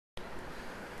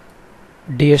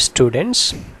Dear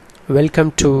students, welcome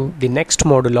to the next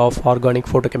module of organic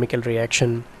photochemical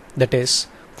reaction, that is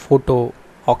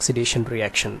photooxidation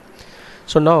reaction.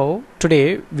 So now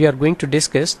today we are going to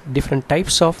discuss different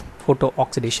types of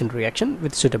photooxidation reaction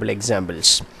with suitable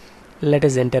examples. Let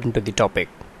us enter into the topic.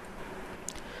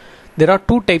 There are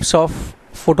two types of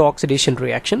photooxidation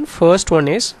reaction. First one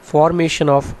is formation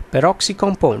of peroxy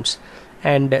compounds,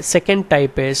 and second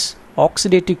type is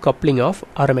oxidative coupling of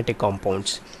aromatic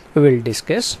compounds. We will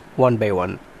discuss one by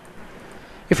one.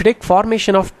 If you take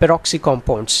formation of peroxy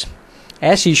compounds,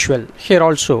 as usual, here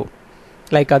also,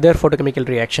 like other photochemical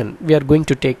reaction, we are going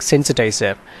to take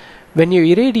sensitizer. When you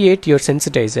irradiate your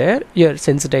sensitizer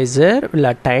will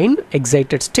attain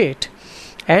excited state,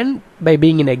 and by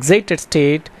being in excited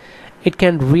state, it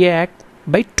can react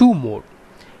by two modes.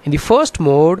 In the first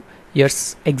mode, your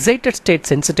excited state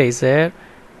sensitizer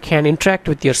can interact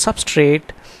with your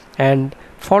substrate, and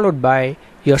followed by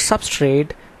your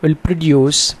substrate will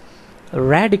produce a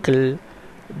radical.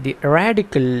 The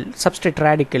substrate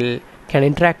radical can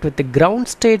interact with the ground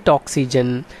state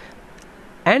oxygen,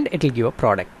 and it will give a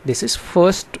product. This is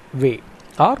first way,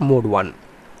 or mode 1.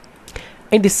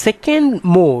 In the second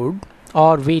mode,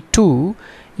 or way 2,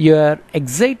 your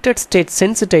excited state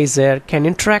sensitizer can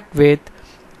interact with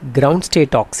ground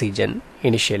state oxygen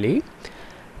initially,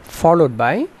 followed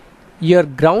by your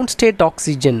ground state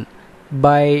oxygen.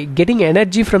 By getting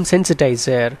energy from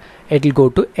sensitizer, it will go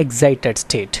to excited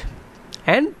state,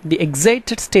 and the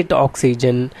excited state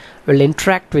oxygen will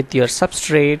interact with your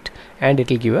substrate, and it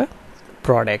will give a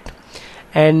product.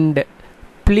 And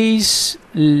please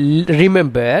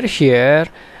remember here,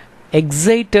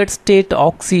 excited state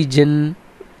oxygen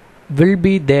will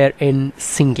be there in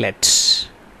singlets.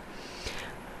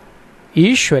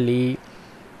 Usually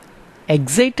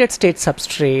excited state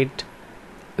substrate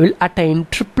will attain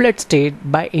triplet state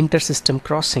by intersystem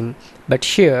crossing, but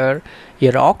here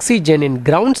your oxygen in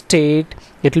ground state,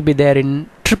 it will be there in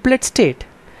triplet state,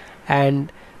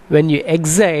 and when you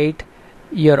excite,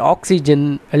 your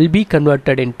oxygen will be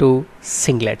converted into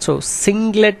singlet. So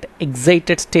singlet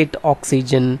excited state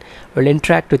oxygen will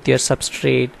interact with your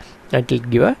substrate, and it will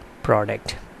give a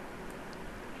product.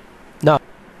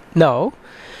 Now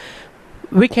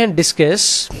we can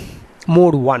discuss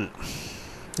mode 1,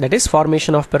 that is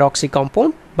formation of peroxy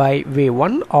compound by way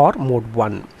 1 or mode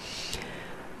 1.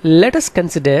 Let us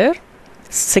consider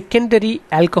secondary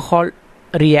alcohol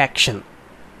reaction,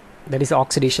 that is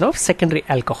oxidation of secondary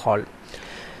alcohol.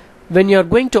 When you are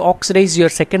going to oxidize your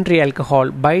secondary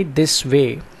alcohol by this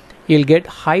way, you will get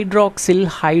hydroxyl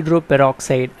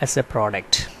hydroperoxide as a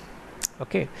product.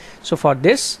 Okay, so for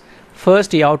this,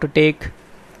 first you have to take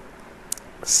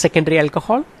secondary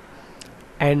alcohol,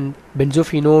 and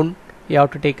benzophenone you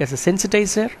have to take as a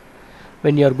sensitizer.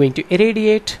 When you are going to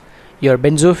irradiate, your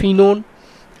benzophenone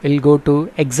will go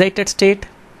to excited state.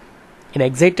 In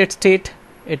excited state,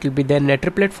 it will be then a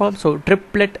triplet form. So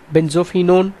triplet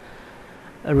benzophenone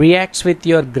reacts with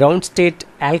your ground state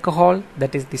alcohol,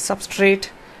 that is the substrate,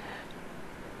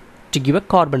 to give a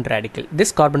carbon radical.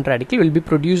 This carbon radical will be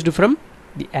produced from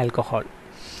the alcohol.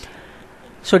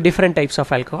 So different types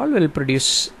of alcohol will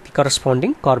produce the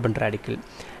corresponding carbon radical,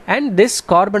 and this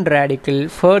carbon radical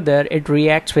further it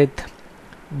reacts with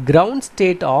ground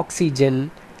state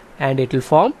oxygen, and it will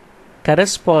form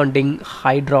corresponding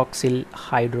hydroxyl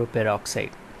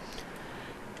hydroperoxide.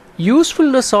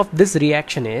 Usefulness of this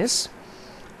reaction is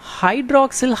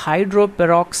hydroxyl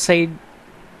hydroperoxide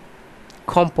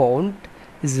compound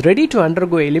is ready to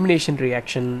undergo elimination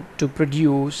reaction to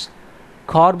produce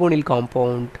carbonyl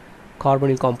compound.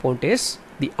 Carbonyl compound is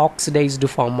the oxidized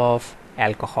form of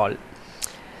alcohol,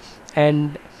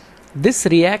 and this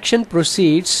reaction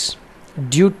proceeds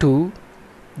due to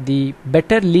the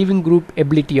better leaving group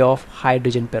ability of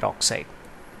hydrogen peroxide.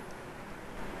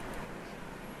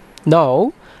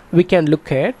 Now we can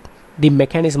look at the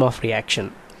mechanism of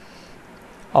reaction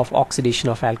of oxidation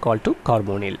of alcohol to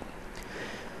carbonyl.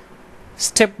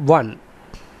 Step 1,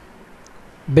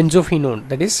 benzophenone,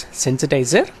 that is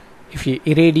sensitizer. If you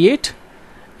irradiate,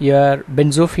 your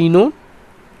benzophenone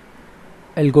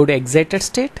will go to excited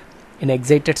state. In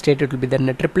excited state, it will be then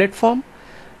a triplet form.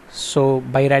 So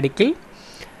biradical.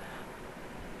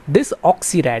 This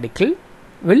oxy radical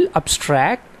will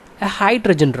abstract a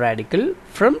hydrogen radical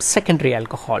from secondary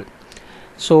alcohol.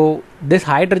 So this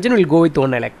hydrogen will go with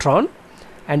one electron,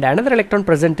 and another electron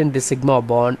present in this sigma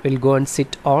bond will go and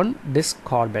sit on this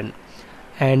carbon,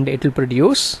 and it will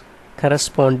produce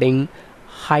corresponding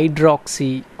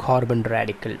hydroxy carbon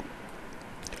radical.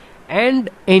 And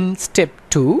in step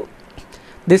 2,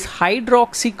 this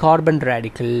hydroxy carbon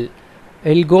radical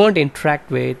will go and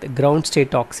interact with ground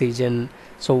state oxygen.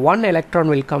 So one electron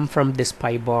will come from this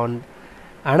pi bond,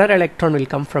 another electron will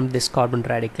come from this carbon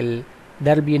radical.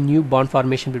 There will be a new bond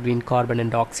formation between carbon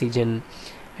and oxygen,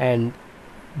 and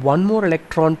one more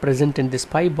electron present in this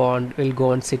pi bond will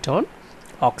go and sit on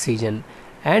oxygen,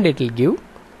 and it will give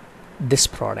this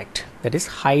product, that is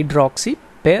hydroxy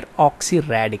peroxy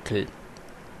radical.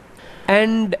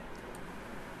 And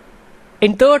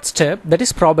in third step, that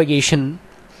is propagation,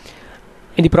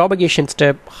 in the propagation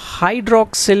step,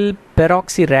 hydroxyl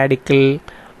peroxy radical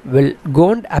will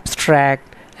go and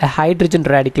abstract a hydrogen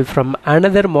radical from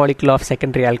another molecule of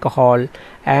secondary alcohol,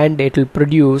 and it will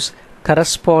produce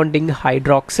corresponding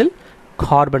hydroxyl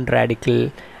carbon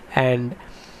radical, and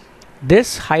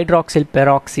this hydroxyl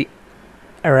peroxy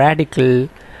radical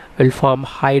will form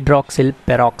hydroxyl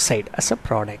peroxide as a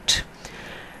product,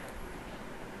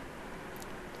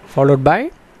 followed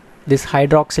by this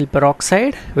hydroxyl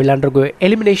peroxide will undergo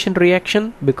elimination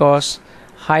reaction because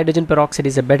hydrogen peroxide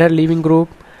is a better leaving group,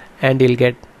 and you'll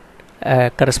get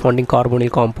a corresponding carbonyl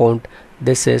compound.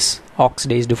 This is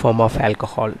oxidized form of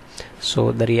alcohol.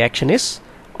 So the reaction is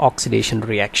oxidation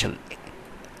reaction.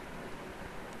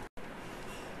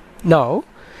 Now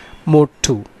mode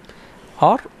 2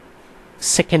 or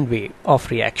second way of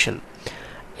reaction.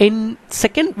 In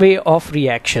second way of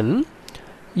reaction,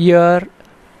 your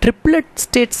triplet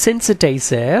state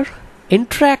sensitizer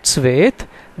interacts with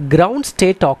ground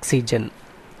state oxygen.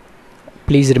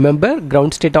 Please remember,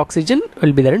 ground state oxygen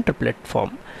will be there in triplet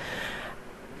form,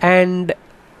 and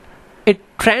it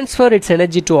transfers its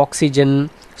energy to oxygen.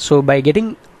 So by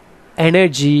getting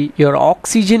energy, your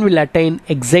oxygen will attain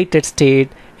excited state.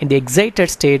 In the excited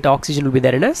state, oxygen will be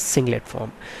there in a singlet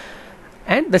form,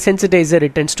 and the sensitizer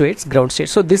returns to its ground state.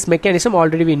 So this mechanism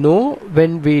already we know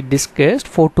when we discussed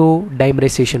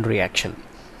photodimerization reaction.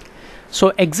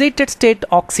 So excited state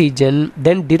oxygen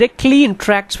then directly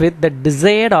interacts with the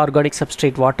desired organic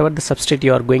substrate, whatever the substrate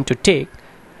you are going to take,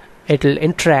 it will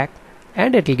interact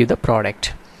and it will give the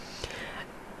product.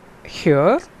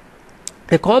 Here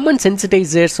the common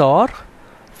sensitizers are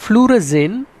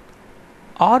fluorescein,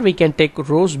 or we can take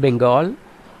rose bengal,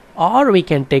 or we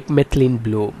can take methylene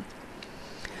blue.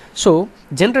 So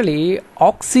generally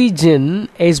oxygen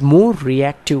is more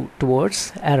reactive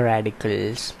towards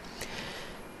radicals.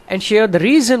 And here the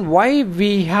reason why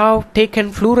we have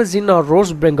taken fluorescein or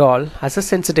rose bengal as a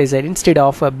sensitizer instead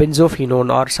of a benzophenone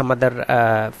or some other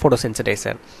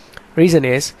photosensitizer. Reason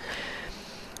is,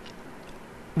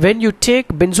 when you take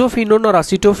benzophenone or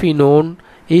acetophenone,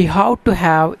 you have to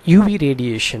have UV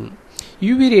radiation.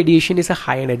 UV radiation is a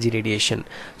high energy radiation.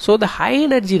 So the high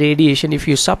energy radiation, if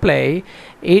you supply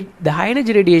it, the high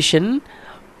energy radiation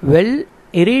will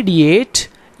irradiate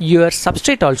your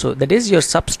substrate also. That is, your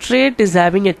substrate is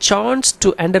having a chance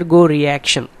to undergo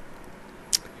reaction.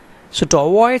 So to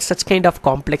avoid such kind of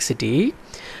complexity,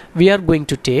 we are going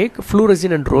to take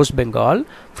fluorescein and rose bengal.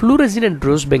 Fluorescein and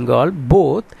rose bengal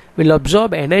both will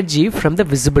absorb energy from the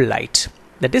visible light,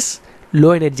 that is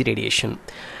low energy radiation.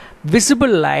 Visible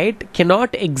light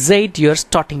cannot excite your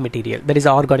starting material, that is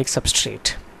organic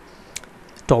substrate.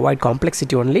 To avoid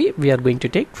complexity only, we are going to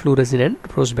take fluorescein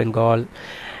and rose bengal,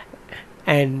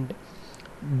 and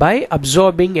by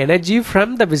absorbing energy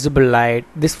from the visible light,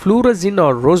 this fluorescein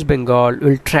or rose bengal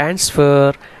will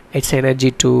transfer its energy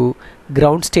to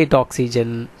ground state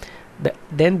oxygen.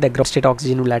 Then the ground state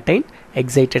oxygen will attain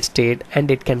excited state, and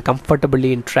it can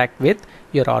comfortably interact with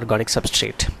your organic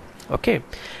substrate. Okay,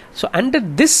 so under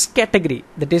this category,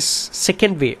 that is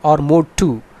second way or mode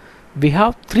 2, we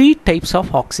have three types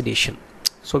of oxidation.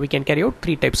 So we can carry out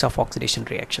three types of oxidation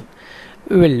reaction.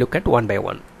 We will look at one by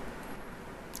one.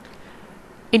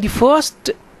 In the first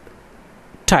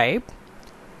type,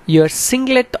 your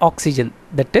singlet oxygen,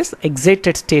 that is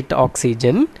excited state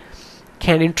oxygen,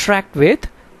 can interact with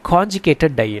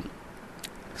conjugated diene.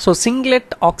 So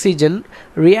singlet oxygen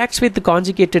reacts with the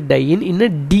conjugated diene in a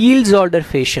Diels-Alder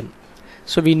fashion.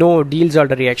 So we know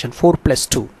Diels-Alder reaction,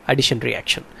 4+2 addition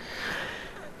reaction,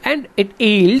 and it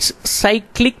yields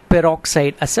cyclic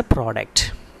peroxide as a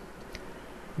product.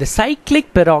 The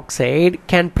cyclic peroxide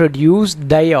can produce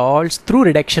diols through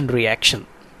reduction reaction.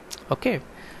 Okay,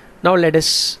 now let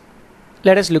us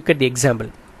look at the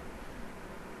example.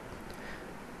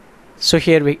 So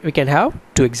here we can have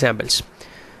two examples.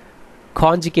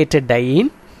 Conjugated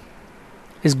diene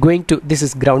is going to, this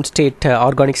is ground state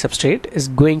organic substrate, is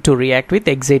going to react with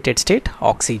excited state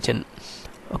oxygen,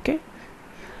 okay,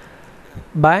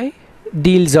 by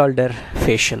Diels-Alder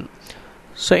fashion.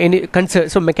 So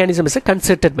mechanism is a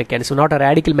concerted mechanism, not a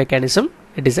radical mechanism.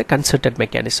 It is a concerted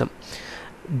mechanism.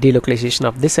 Delocalization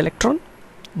of this electron,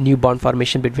 new bond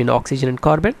formation between oxygen and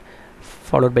carbon,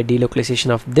 followed by delocalization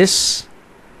of this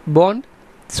bond.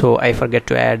 So I forget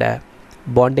to add a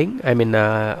bonding,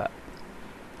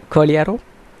 curly arrow,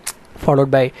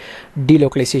 followed by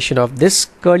delocalization of this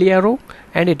curly arrow,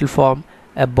 and it will form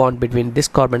a bond between this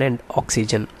carbon and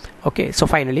oxygen. Okay, so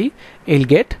finally you'll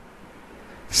get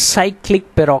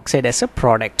cyclic peroxide as a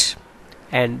product,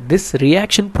 and this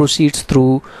reaction proceeds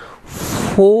through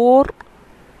 4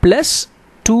 plus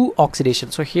 2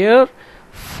 oxidation. So here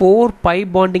 4 pi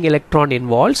bonding electron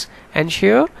involves, and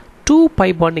here 2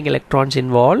 pi bonding electrons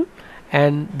involve,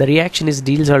 and the reaction is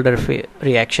Diels-Alder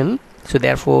reaction. So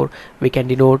therefore we can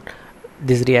denote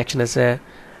this reaction as a,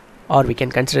 or we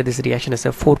can consider this reaction as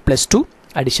a 4 plus 2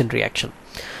 addition reaction.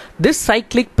 This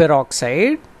cyclic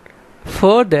peroxide,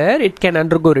 further it can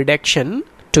undergo reduction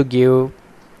to give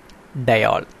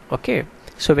diol. Okay,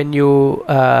 so when you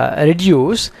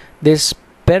reduce, this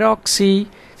peroxy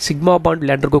sigma bond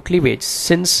will undergo cleavage.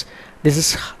 Since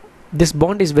this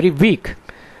bond is very weak,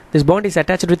 this bond is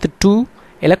attached with the 2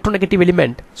 electronegative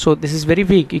element, so this is very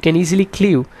weak, you can easily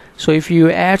cleave. So if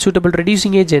you add suitable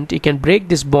reducing agent, you can break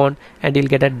this bond and you'll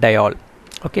get a diol.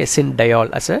 Okay, syn diol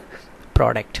as a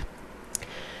product.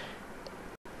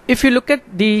 If you look at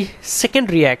the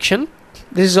second reaction,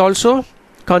 this is also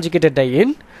conjugated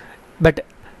diene, but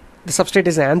the substrate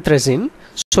is anthracene.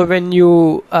 So when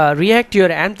you react your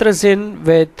anthracene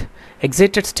with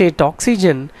excited state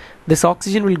oxygen, this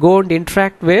oxygen will go and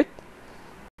interact with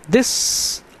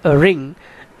this ring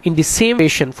in the same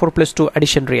equation, 4 plus 2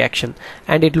 addition reaction,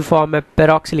 and it will form a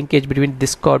peroxy linkage between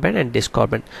this carbon and this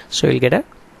carbon. So you'll get a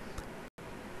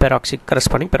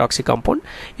corresponding peroxy compound.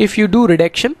 If you do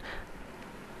reduction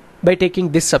by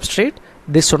taking this substrate,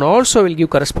 this one also will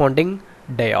give corresponding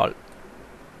diol.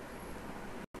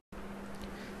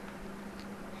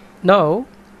 Now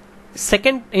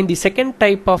in the second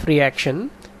type of reaction,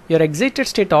 your excited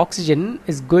state oxygen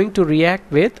is going to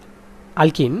react with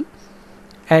alkene,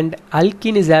 and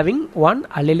alkene is having one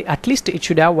allyl, at least it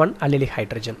should have one allylic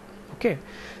hydrogen. Okay,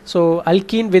 so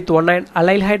alkene with one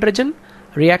allyl hydrogen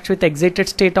reacts with excited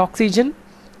state oxygen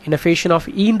in a fashion of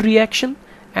ene reaction,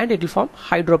 and it will form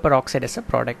hydroperoxide as a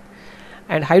product.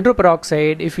 And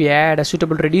hydroperoxide, if we add a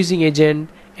suitable reducing agent,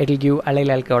 it will give allyl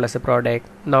alcohol as a product.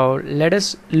 Now let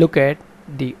us look at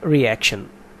the reaction.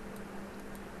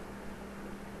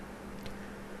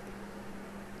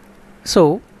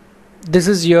 So this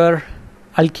is your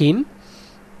alkene.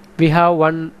 We have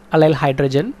one allyl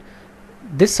hydrogen.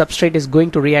 This substrate is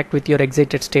going to react with your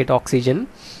excited state oxygen,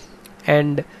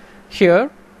 and here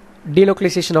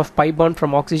delocalization of pi bond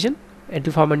from oxygen, it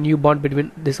will form a new bond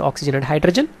between this oxygen and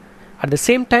hydrogen. At the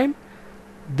same time,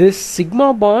 this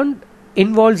sigma bond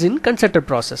involves in concerted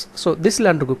process, so this will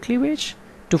undergo cleavage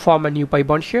to form a new pi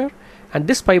bond here, and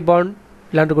this pi bond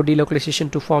will undergo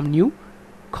delocalization to form new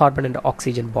carbon and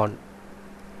oxygen bond.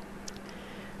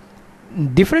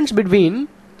 Difference between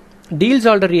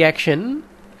Diels-Alder reaction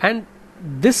and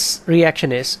this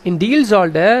reaction is, in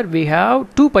Diels-Alder we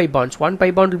have 2 pi bonds, one pi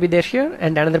bond will be there here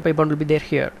and another pi bond will be there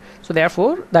here, so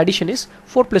therefore the addition is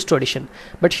 4 plus 2 addition.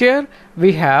 But here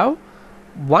we have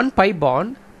one pi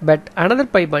bond, but another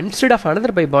pi bond, instead of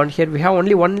another pi bond, here we have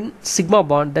only one sigma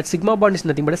bond. That sigma bond is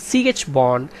nothing but a CH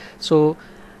bond, so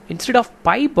instead of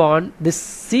pi bond, this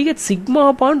CH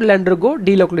sigma bond will undergo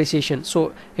delocalization.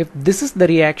 So if this is the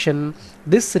reaction,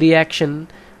 this reaction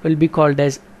will be called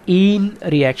as ene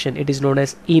reaction. It is known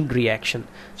as ene reaction.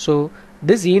 So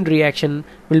this ene reaction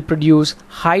will produce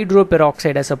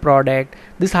hydroperoxide as a product.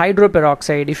 This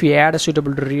hydroperoxide, if you add a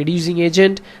suitable reducing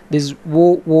agent, this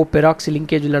O peroxy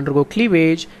linkage will undergo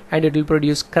cleavage and it will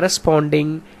produce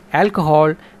corresponding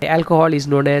alcohol. The alcohol is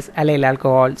known as allyl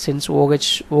alcohol, since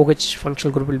OH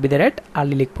functional group will be there at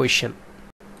allylic position.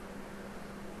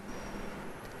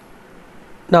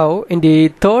 Now in the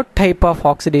third type of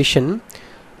oxidation,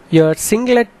 your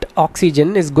singlet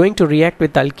oxygen is going to react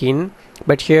with alkene,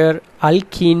 but here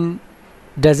alkene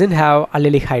doesn't have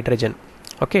allylic hydrogen.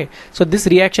 Okay, so this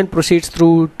reaction proceeds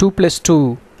through 2 plus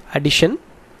 2 addition,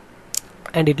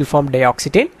 and it will form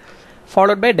dioxetane,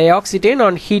 followed by dioxetane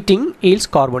on heating yields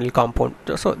carbonyl compound.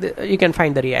 So you can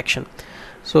find the reaction.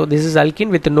 So this is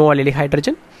alkene with no allylic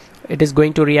hydrogen. It is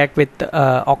going to react with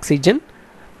oxygen.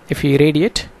 If you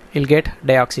irradiate, you'll get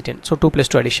dioxetane. So 2 plus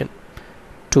 2 addition,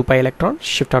 2 pi electron,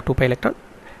 shift of 2 pi electron,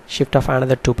 shift of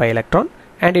another 2 pi electron,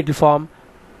 and it will form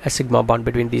a sigma bond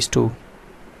between these two,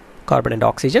 carbon and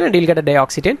oxygen, and you'll get a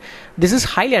dioxetane. This is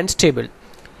highly unstable.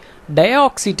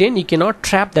 Dioxetane you cannot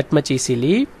trap that much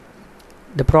easily.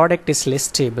 The product is less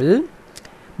stable,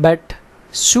 but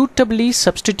suitably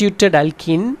substituted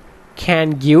alkene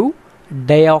can give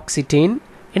dioxetane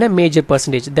in a major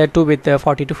percentage, that too with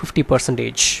 40 to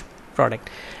 50% product.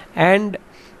 and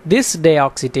this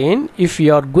dioxetane, if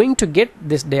you are going to get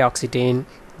this dioxetane,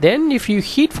 then if you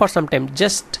heat for some time,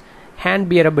 just hand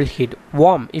bearable heat,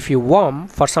 warm, if you warm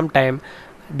for some time,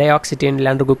 dioxetane will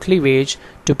undergo cleavage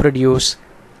to produce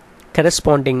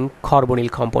corresponding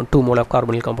carbonyl compound, 2 mole of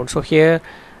carbonyl compound. So here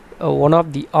one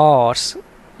of the R's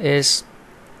is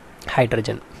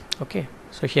hydrogen. Okay,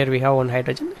 so here we have one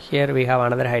hydrogen, here we have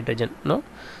another hydrogen, no?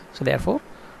 So therefore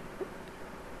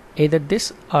either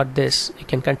this or this, you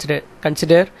can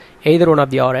consider either one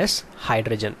of the R as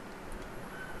hydrogen.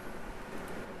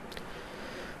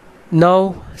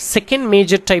 Now second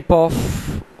major type of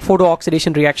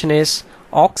photooxidation reaction is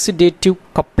oxidative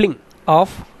coupling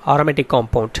of aromatic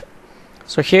compound.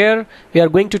 So here we are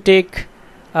going to take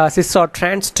cis or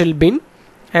trans stilbene,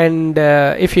 and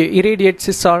if you irradiate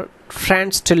cis or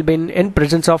trans stilbene in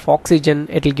presence of oxygen,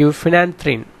 it will give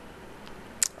phenanthrene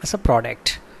as a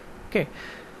product. Okay,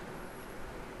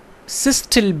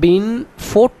 cis-stilbene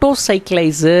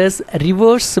photocyclizes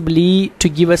reversibly to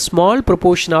give a small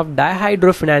proportion of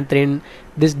dihydrophenanthrene.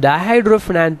 This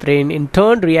dihydrophenanthrene in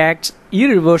turn reacts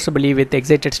irreversibly with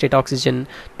excited state oxygen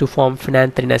to form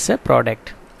phenanthrene as a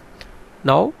product.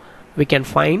 Now we can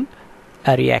find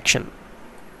a reaction.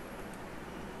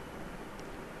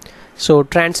 So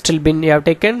trans stilbene you have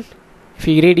taken, if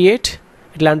you irradiate,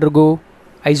 it will undergo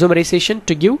isomerization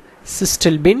to give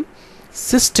cis-stilbene.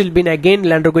 Cis-stilbene again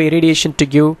will undergo irradiation to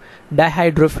give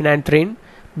dihydrophenanthrene,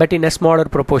 but in a smaller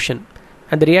proportion,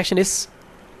 and the reaction is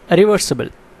reversible.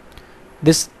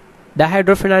 This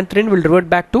dihydrophenanthrene will revert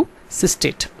back to cis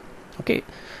state. Okay,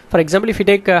 for example, if you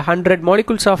take 100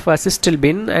 molecules of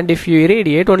cis-stilbene, and if you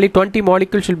irradiate, only 20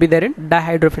 molecules will be there in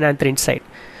dihydrophenanthrene side,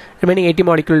 remaining 80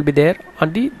 molecules will be there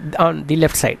on the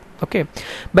left side. Okay,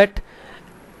 but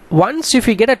once if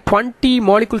you get a 20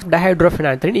 molecules of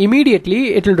dihydrophenanthrene,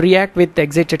 immediately it will react with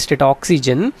excited state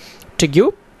oxygen to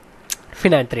give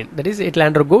phenanthrene. That is, it will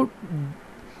undergo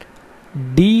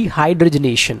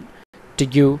dehydrogenation to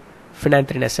give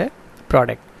phenanthrene as a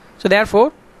product. So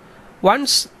therefore,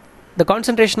 once the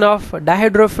concentration of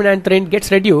dihydrophenanthrene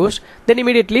gets reduced, then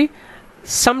immediately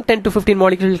some 10 to 15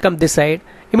 molecules will come this side.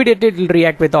 Immediately it will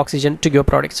react with oxygen to give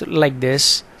products. So like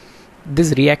this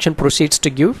reaction proceeds to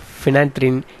give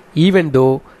phenanthrene, even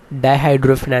though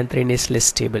dihydrophenanthrene is less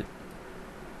stable.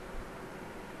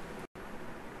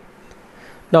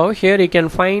 Now here you can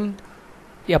find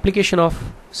the application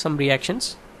of some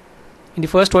reactions. In the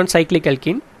first one, cyclic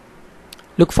alkene,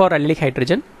 look for allylic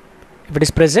hydrogen. If it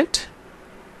is present,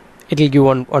 it will give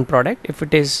one product. If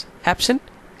it is absent,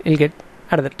 it will get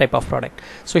another type of product.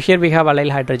 So here we have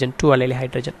allyl hydrogen, 2 allyl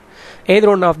hydrogen. Either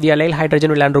one of the allyl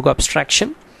hydrogen will undergo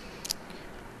abstraction,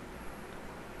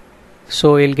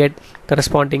 so you'll get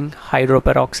corresponding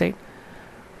hydroperoxide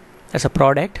as a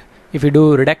product. If you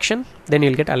do reduction, then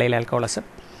you'll get allyl alcohol as a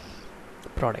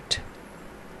product.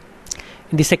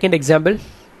 In the second example,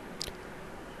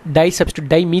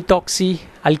 dimethoxy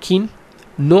alkene,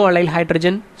 no allyl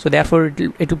hydrogen, so therefore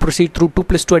it will proceed through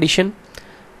 2+2 addition,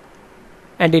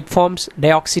 and it forms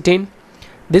dioxetane.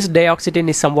 This dioxetane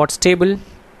is somewhat stable,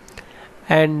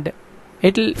 and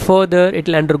it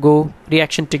will undergo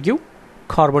reaction to give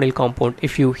carbonyl compound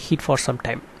if you heat for some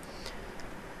time.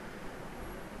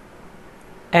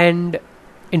 And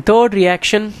in third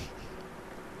reaction,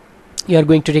 you are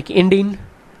going to take indene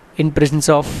in presence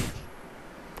of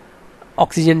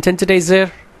oxygen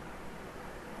sensitizer.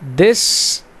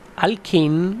 This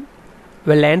alkene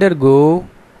will undergo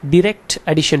direct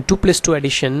addition, 2+2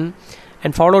 addition,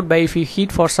 and followed by, if you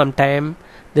heat for some time,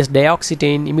 this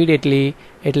dioxetane, immediately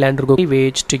it will undergo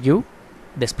cleavage to give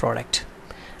this product.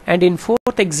 And in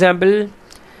fourth example,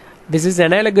 this is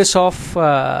analogous of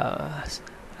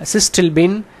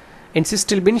cis-stilbene. In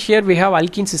cis-stilbene, here we have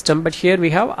alkene system, but here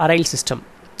we have aryl system.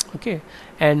 Okay,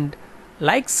 and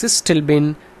like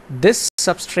cis-stilbene, this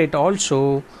substrate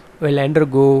also will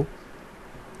undergo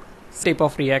type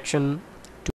of reaction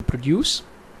to produce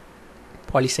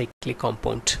polycyclic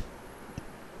compound.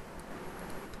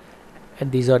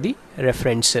 And these are the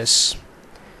references.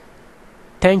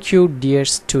 Thank you, dear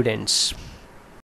students.